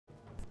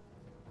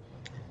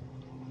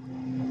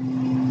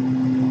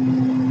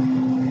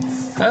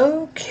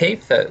Okay,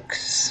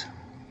 folks.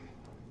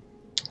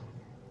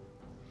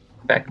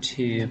 Back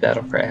to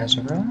Battle for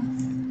Azeroth.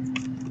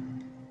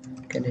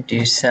 Gonna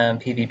do some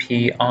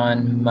PvP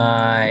on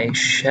my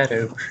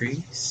Shadow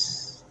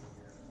Priest.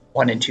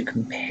 Wanted to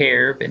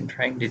compare, been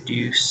trying to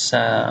do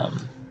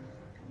some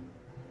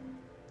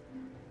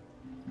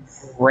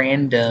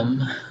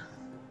random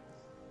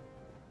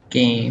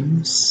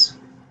games,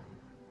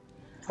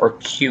 or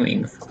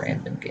queuing for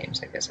random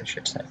games, I guess I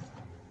should say,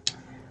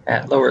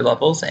 at lower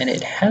levels, and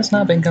it has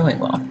not been going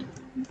well.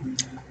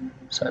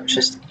 So I'm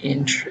just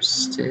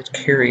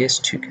curious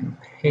to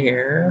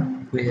compare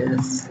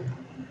with...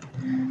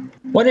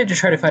 Wanted to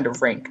try to find a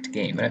ranked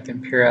game, and I've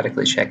been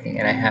periodically checking,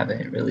 and I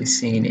haven't really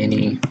seen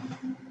any...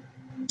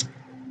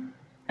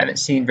 haven't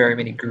seen very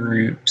many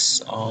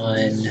groups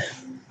on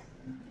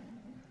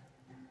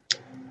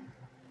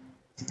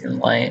the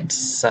Alliance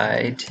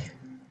side.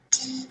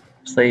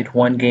 Played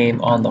one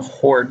game on the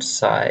Horde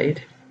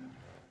side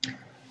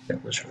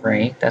that was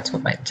ranked. That's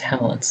what my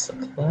talents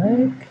look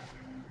like.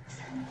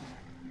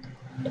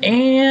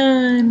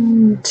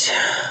 And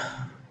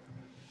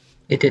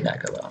it did not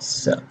go well.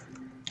 So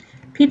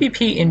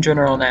PvP in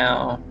general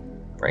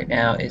right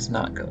now is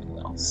not going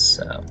well.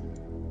 So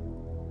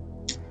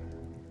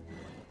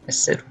I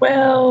said,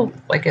 well,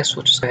 I guess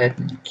we'll just go ahead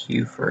and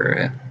queue for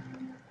a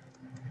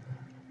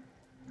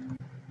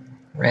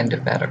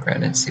random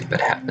Battleground and see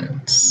what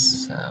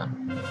happens. So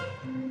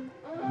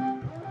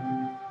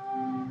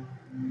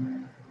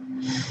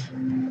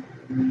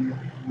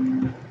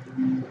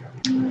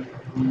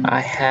I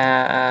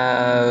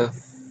have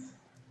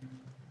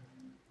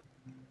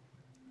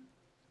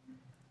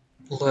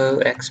low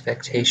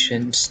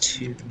expectations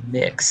to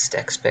mixed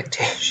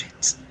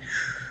expectations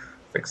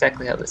for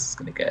exactly how this is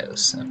going to go.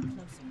 So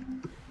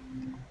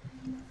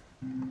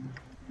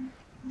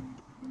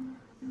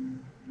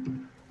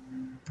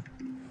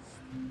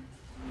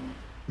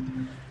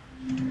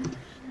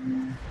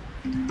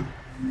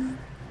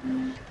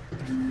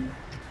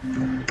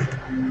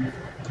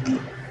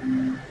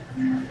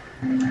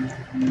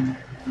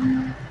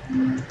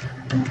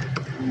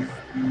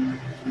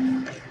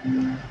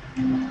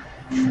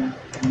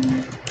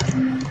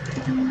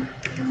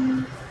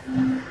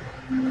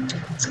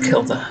let's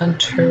kill the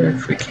hunter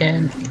if we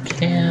can. We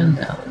can.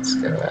 Now let's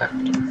go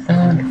after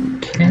that. We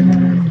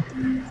can.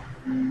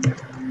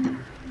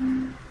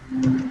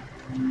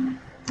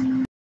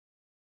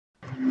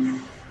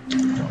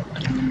 Don't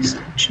want any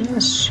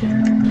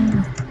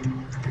suggestion.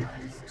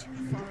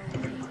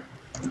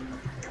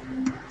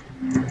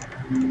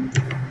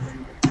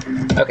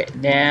 Okay,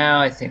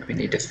 now I think we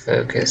need to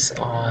focus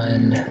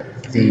on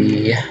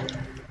the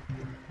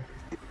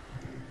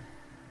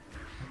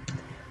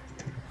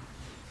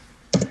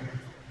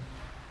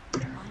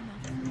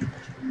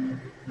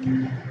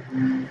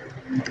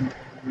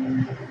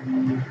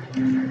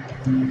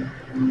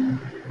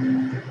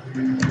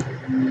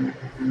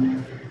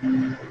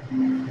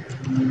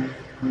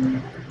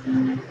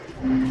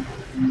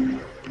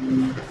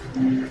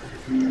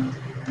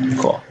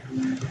cool.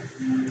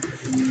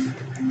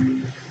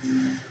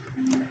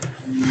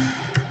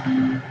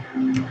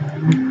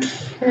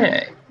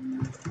 Okay.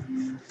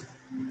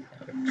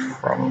 I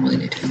probably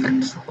need to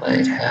fix the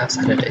lighthouse.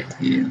 How did I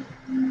do?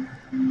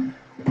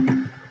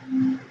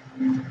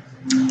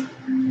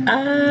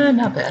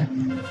 Not bad.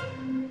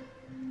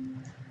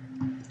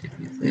 Did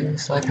we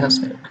lose lighthouse?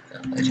 No,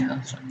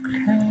 lighthouse.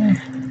 Okay.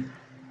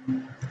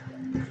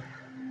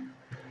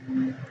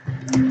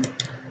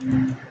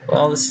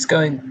 Well, this is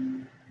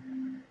going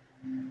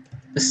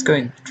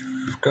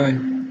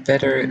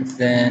better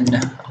than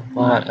a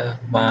lot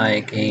of my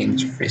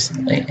games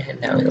recently,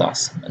 and now we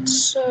lost someone.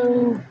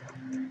 So,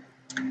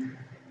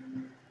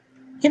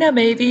 you know,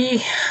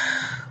 maybe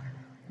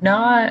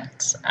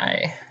not.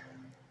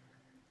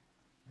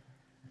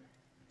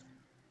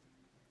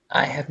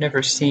 I have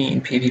never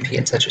seen PvP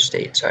in such a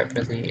state, so I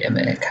really am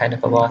at kind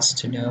of a loss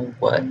to know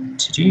what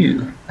to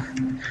do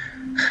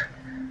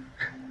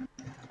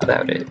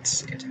about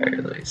it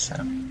entirely. So,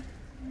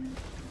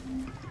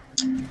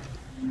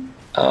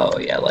 oh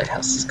yeah,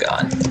 lighthouse is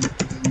gone.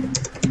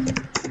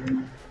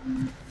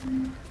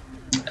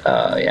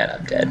 Oh yeah,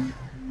 I'm dead.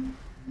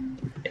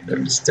 Yeah,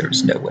 there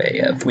was no way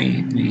of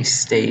we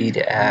stayed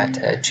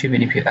at too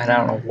many people. I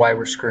don't know why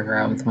we're screwing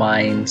around with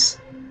mines.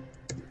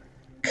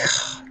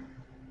 God.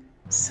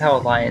 This is how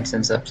Alliance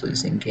ends up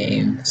losing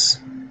games.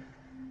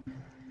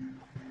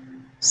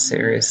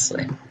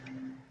 Seriously.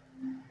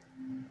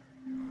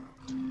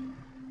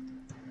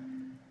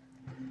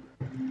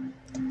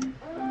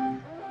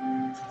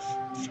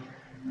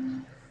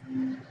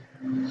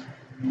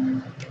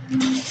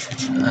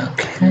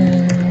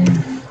 Okay.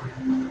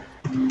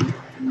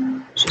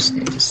 Just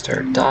need to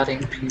start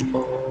dotting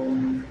people.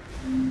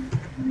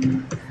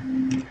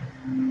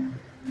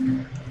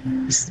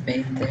 This is the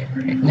main thing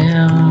right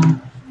now.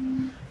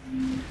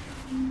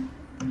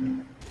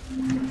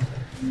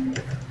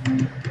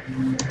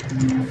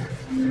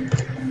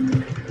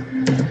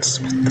 Let's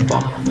put the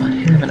bomb on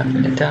him and I'm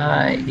gonna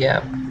die.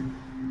 Yep.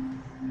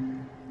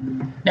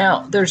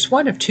 Now, there's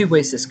one of two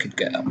ways this could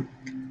go.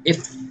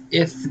 If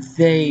if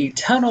they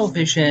tunnel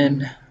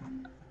vision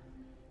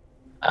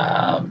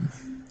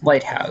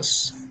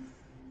lighthouse,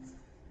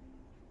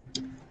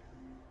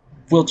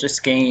 we'll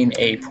just gain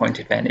a point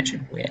advantage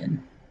and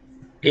win.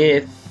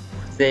 If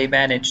they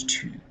manage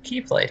to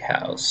keep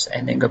lighthouse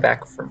and then go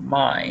back for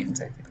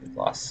mines, I think we've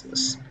lost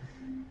this.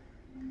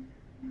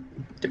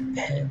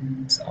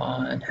 Depends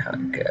on how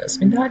it goes. I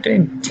mean, not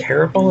doing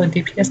terrible in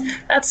DPS.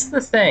 That's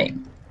the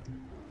thing.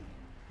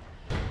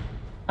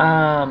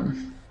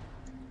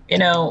 You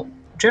know,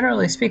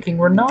 generally speaking,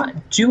 we're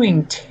not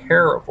doing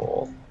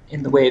terrible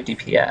in the way of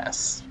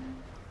DPS.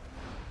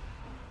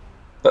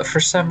 But for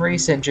some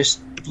reason,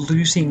 just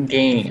losing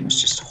games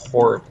just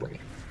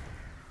horribly.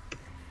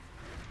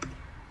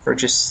 For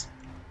just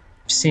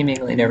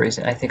seemingly no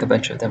reason. I think a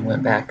bunch of them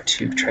went back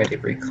to try to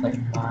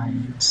reclaim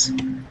mines.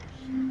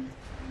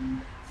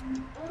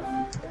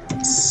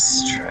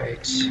 Let's try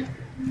to...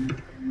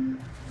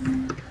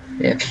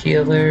 They have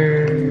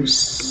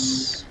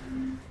healers.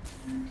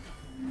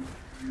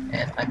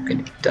 And I'm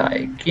gonna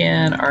die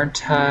again,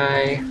 aren't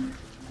I?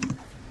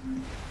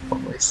 Well,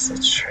 at least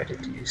let's try to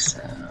do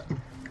some...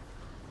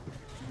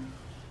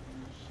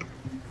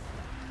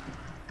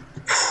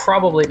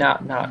 Probably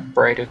not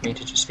bright of me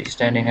to just be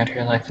standing out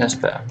here like this,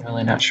 but I'm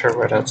really not sure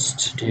what else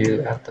to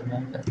do at the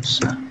moment,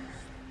 so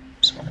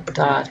just want to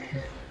dot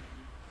him.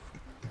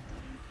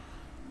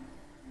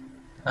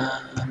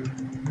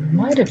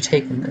 Might have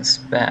taken this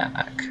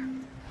back.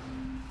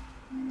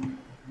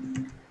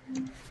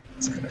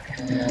 Let's go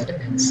ahead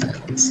and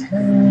silence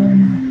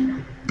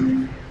him.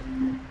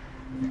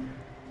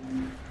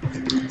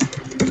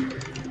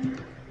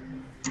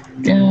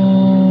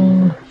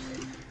 Go.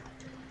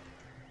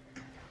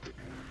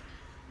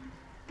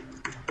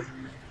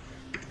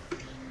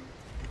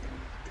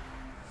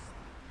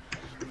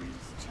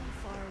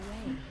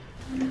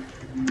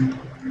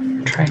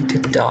 Trying to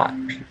dot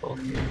people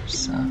here,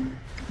 so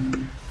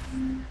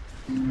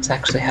it's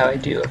actually how I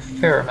do a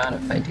fair amount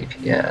of my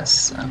DPS.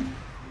 So.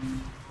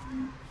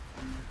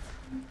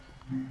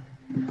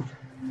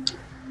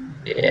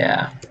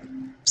 Yeah.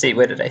 See,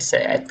 what did I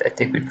say? I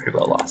think we pretty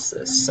well lost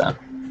this. So.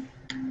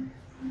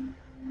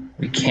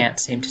 We can't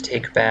seem to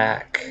take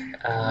back.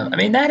 I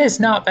mean, that is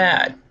not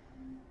bad.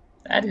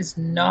 That is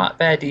not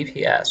bad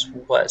DPS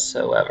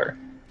whatsoever.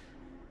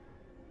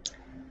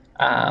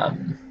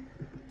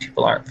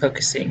 People aren't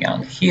focusing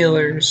on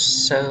healers,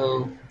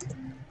 so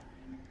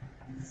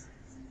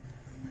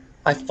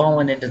I've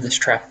fallen into this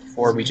trap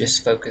before. We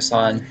just focus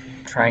on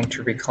trying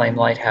to reclaim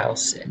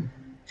Lighthouse, and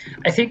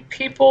I think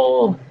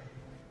people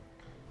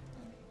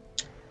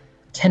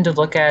tend to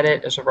look at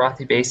it as a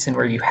Rothi Basin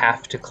where you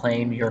have to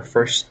claim your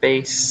first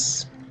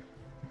base,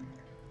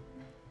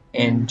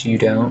 and you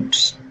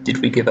don't.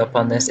 Did we give up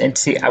on this? And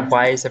see,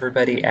 why is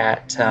everybody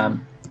at...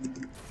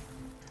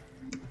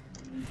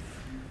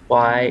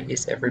 Why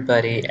is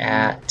everybody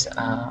at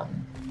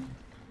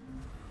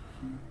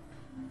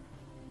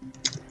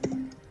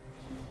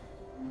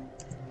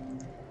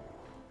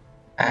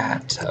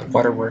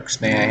Waterworks,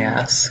 may I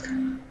ask?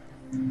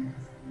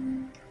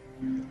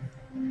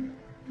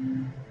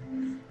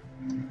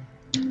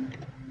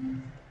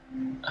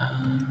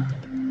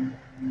 I'm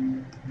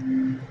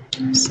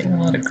seeing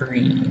a lot of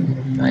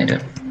green. Might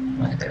have.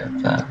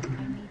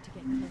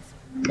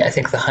 Yeah, I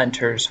think the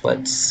hunter's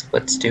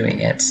what's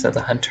doing it. So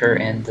the hunter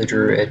and the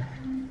druid.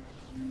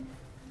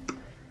 I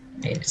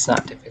mean, it's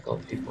not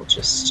difficult. People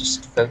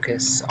just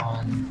focus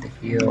on the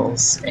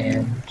heals,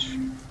 and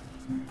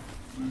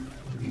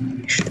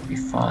we should be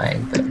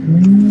fine. But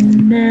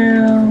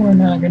no, we're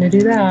not going to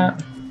do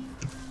that.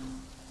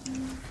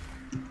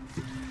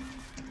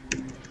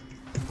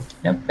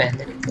 Nope, and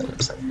then he built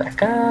himself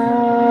back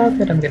up,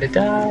 and I'm going to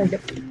die.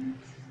 Yep.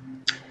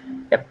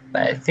 Yep,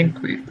 I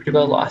think we pretty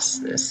well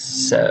lost this,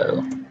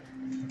 so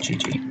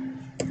GG.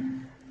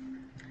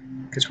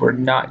 Because we're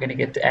not going to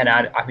get to, and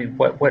I mean,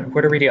 what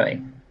are we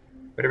doing?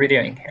 What are we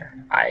doing here?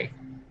 I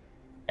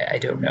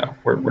don't know.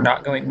 We're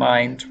not going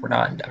mines. We're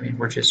not. I mean,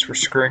 we're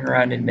screwing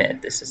around in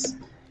mid. This is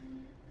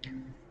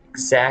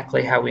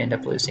exactly how we end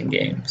up losing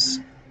games.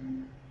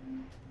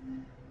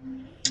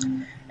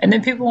 And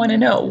then people want to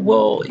know,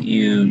 well,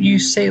 you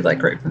say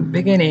like right from the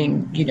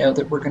beginning, you know,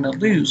 that we're going to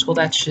lose. Well,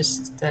 that's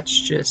just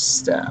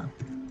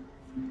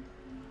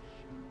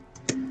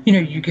you know,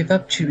 you give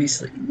up too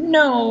easily.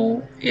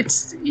 No,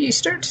 it's, you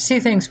start to see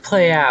things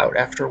play out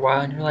after a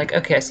while, and you're like,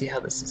 okay, I see how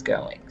this is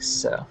going.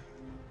 So,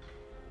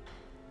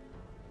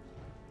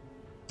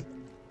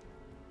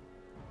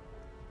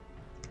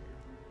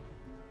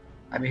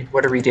 I mean,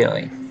 what are we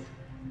doing?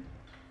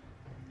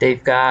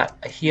 They've got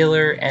a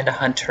healer and a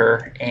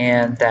hunter,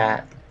 and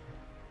that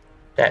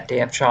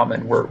damn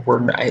shaman. We're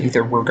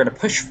either we're going to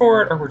push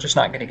for it or we're just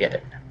not going to get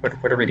it.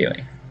 What are we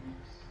doing?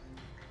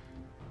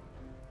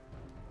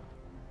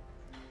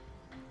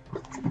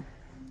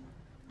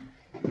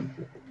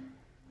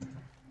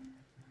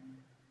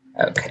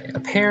 Okay,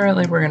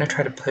 apparently we're going to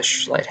try to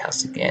push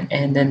Lighthouse again,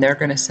 and then they're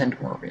going to send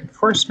more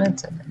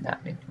reinforcements, and then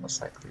that means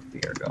most likely we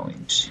are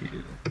going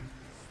to...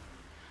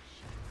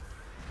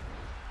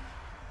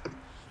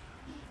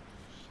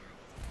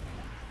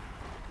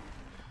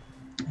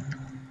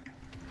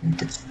 need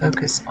to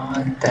focus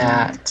on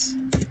that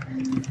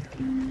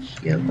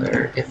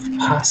healer if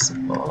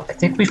possible. I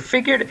think we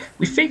figured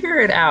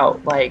it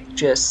out, like,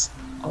 just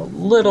a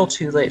little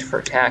too late for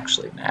it to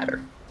actually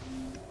matter.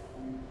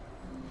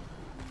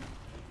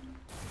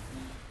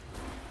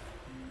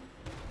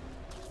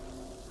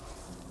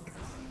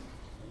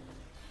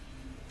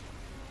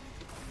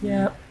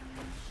 Yep.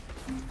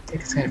 I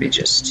think it's going to be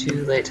just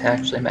too late to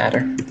actually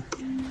matter.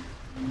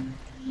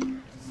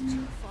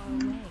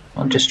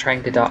 I'm just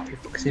trying to dot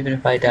people, because even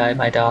if I die,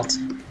 my dots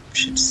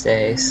should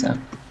stay, so.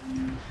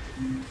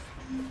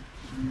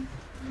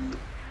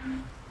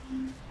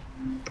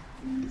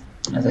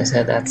 As I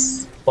said,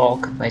 that's the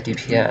bulk of my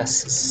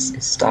DPS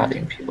is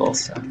dotting people,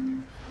 so.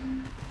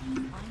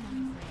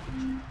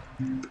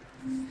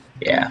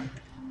 Yeah.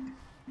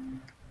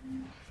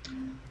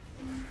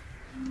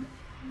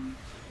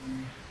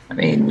 I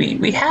mean,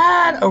 we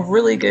had a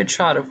really good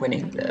shot of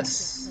winning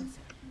this.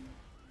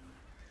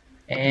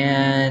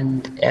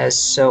 And as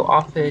so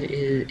often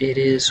it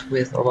is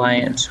with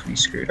Alliance, we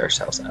screwed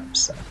ourselves up,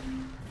 so.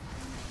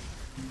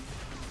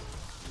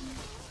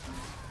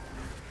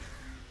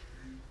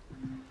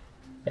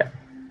 Yep.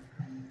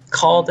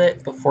 Called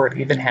it before it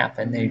even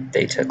happened.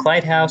 They took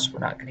Lighthouse, we're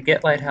not going to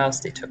get Lighthouse,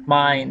 they took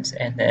Mines,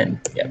 and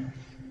then, yep.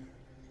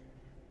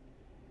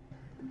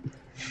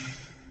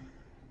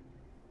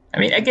 I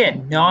mean,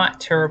 again,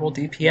 not terrible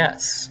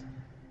DPS.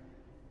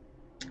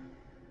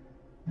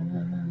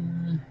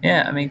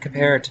 Yeah, I mean,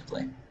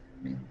 comparatively.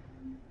 I mean,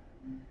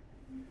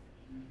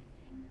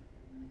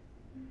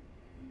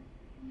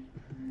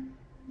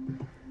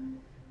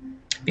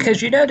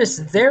 because you notice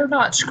they're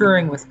not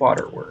screwing with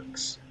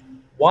Waterworks.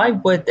 Why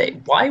would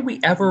they? Why we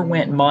ever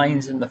went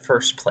Mines in the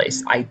first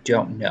place, I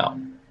don't know.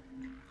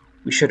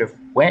 We should have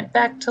went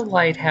back to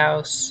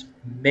Lighthouse,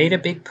 made a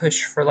big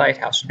push for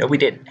Lighthouse. No, we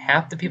didn't.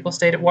 Half the people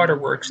stayed at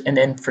Waterworks, and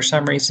then for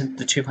some reason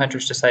the 2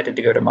 hunters decided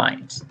to go to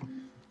Mines.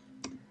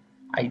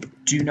 I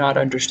do not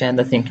understand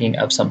the thinking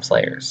of some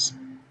players.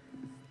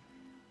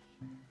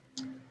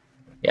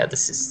 Yeah,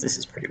 this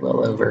is pretty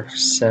well over,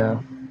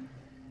 so.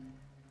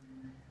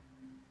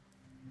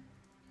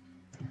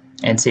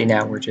 And see,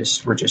 now we're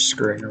just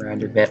screwing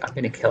around a bit. I'm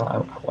gonna kill. I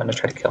want to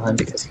try to kill him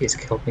because he has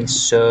killed me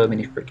so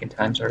many freaking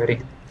times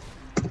already.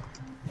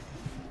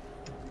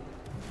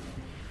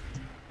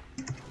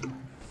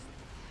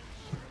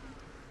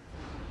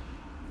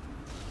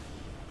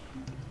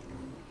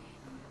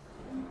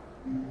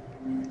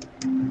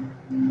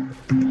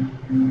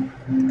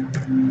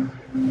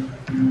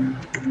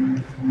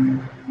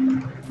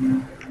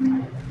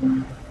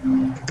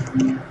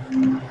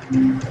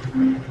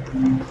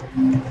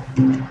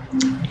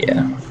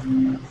 Yeah.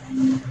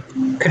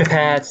 Could have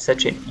had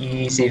such an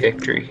easy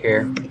victory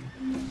here,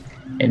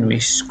 and we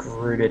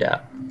screwed it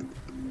up.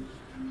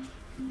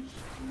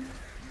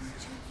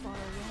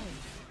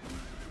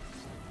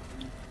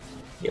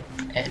 Yep,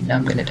 and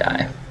I'm gonna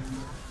die.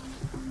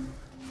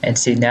 And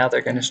see, now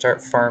they're gonna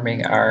start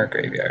farming our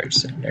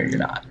graveyards. No, you're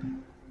not.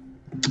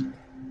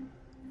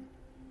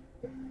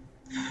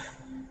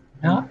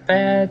 Not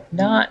bad.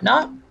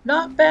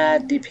 Not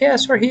bad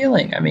DPS or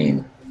healing. I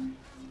mean,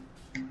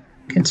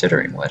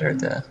 considering what are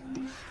the.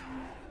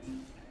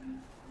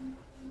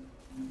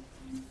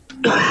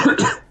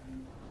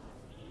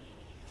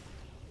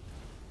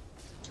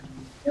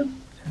 Nope,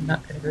 I'm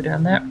not going to go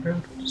down that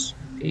road. We'll just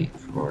wait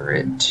for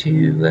it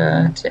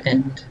to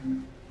end.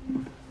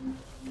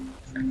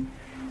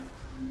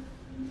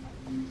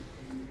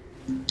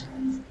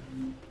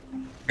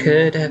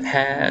 Could have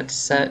had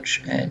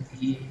such an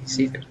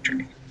easy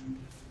victory.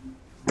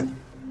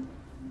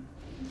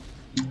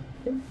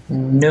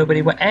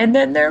 Nobody went, and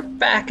then they're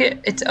back.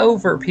 It's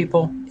over,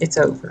 people. It's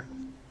over.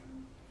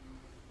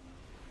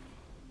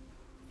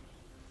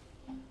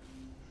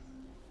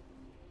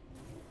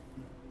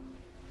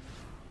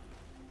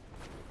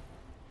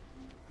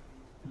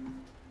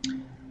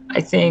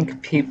 I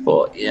think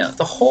people,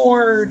 the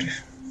Horde,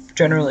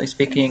 generally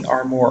speaking,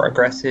 are more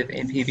aggressive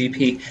in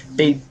PvP.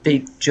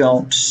 They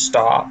don't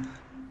stop.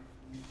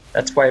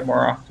 That's why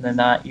more often than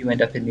not you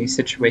end up in these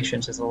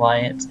situations as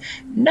Alliance.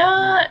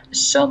 Not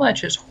so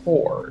much as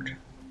Horde.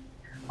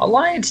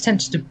 Alliance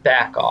tends to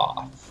back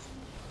off.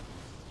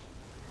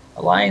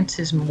 Alliance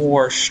is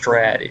more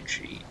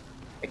strategy,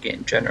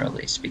 again,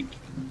 generally speaking.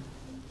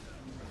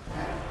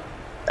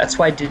 That's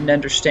why I didn't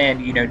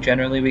understand,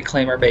 generally we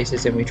claim our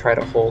bases and we try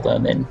to hold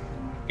them, and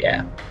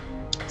yeah,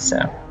 so.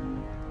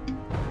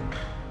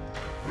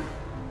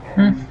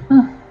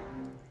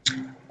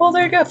 Well,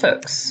 there you go,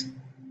 folks.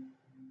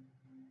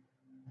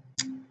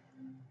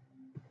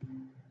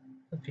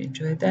 Hope you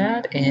enjoyed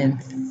that,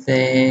 and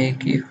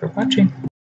thank you for watching.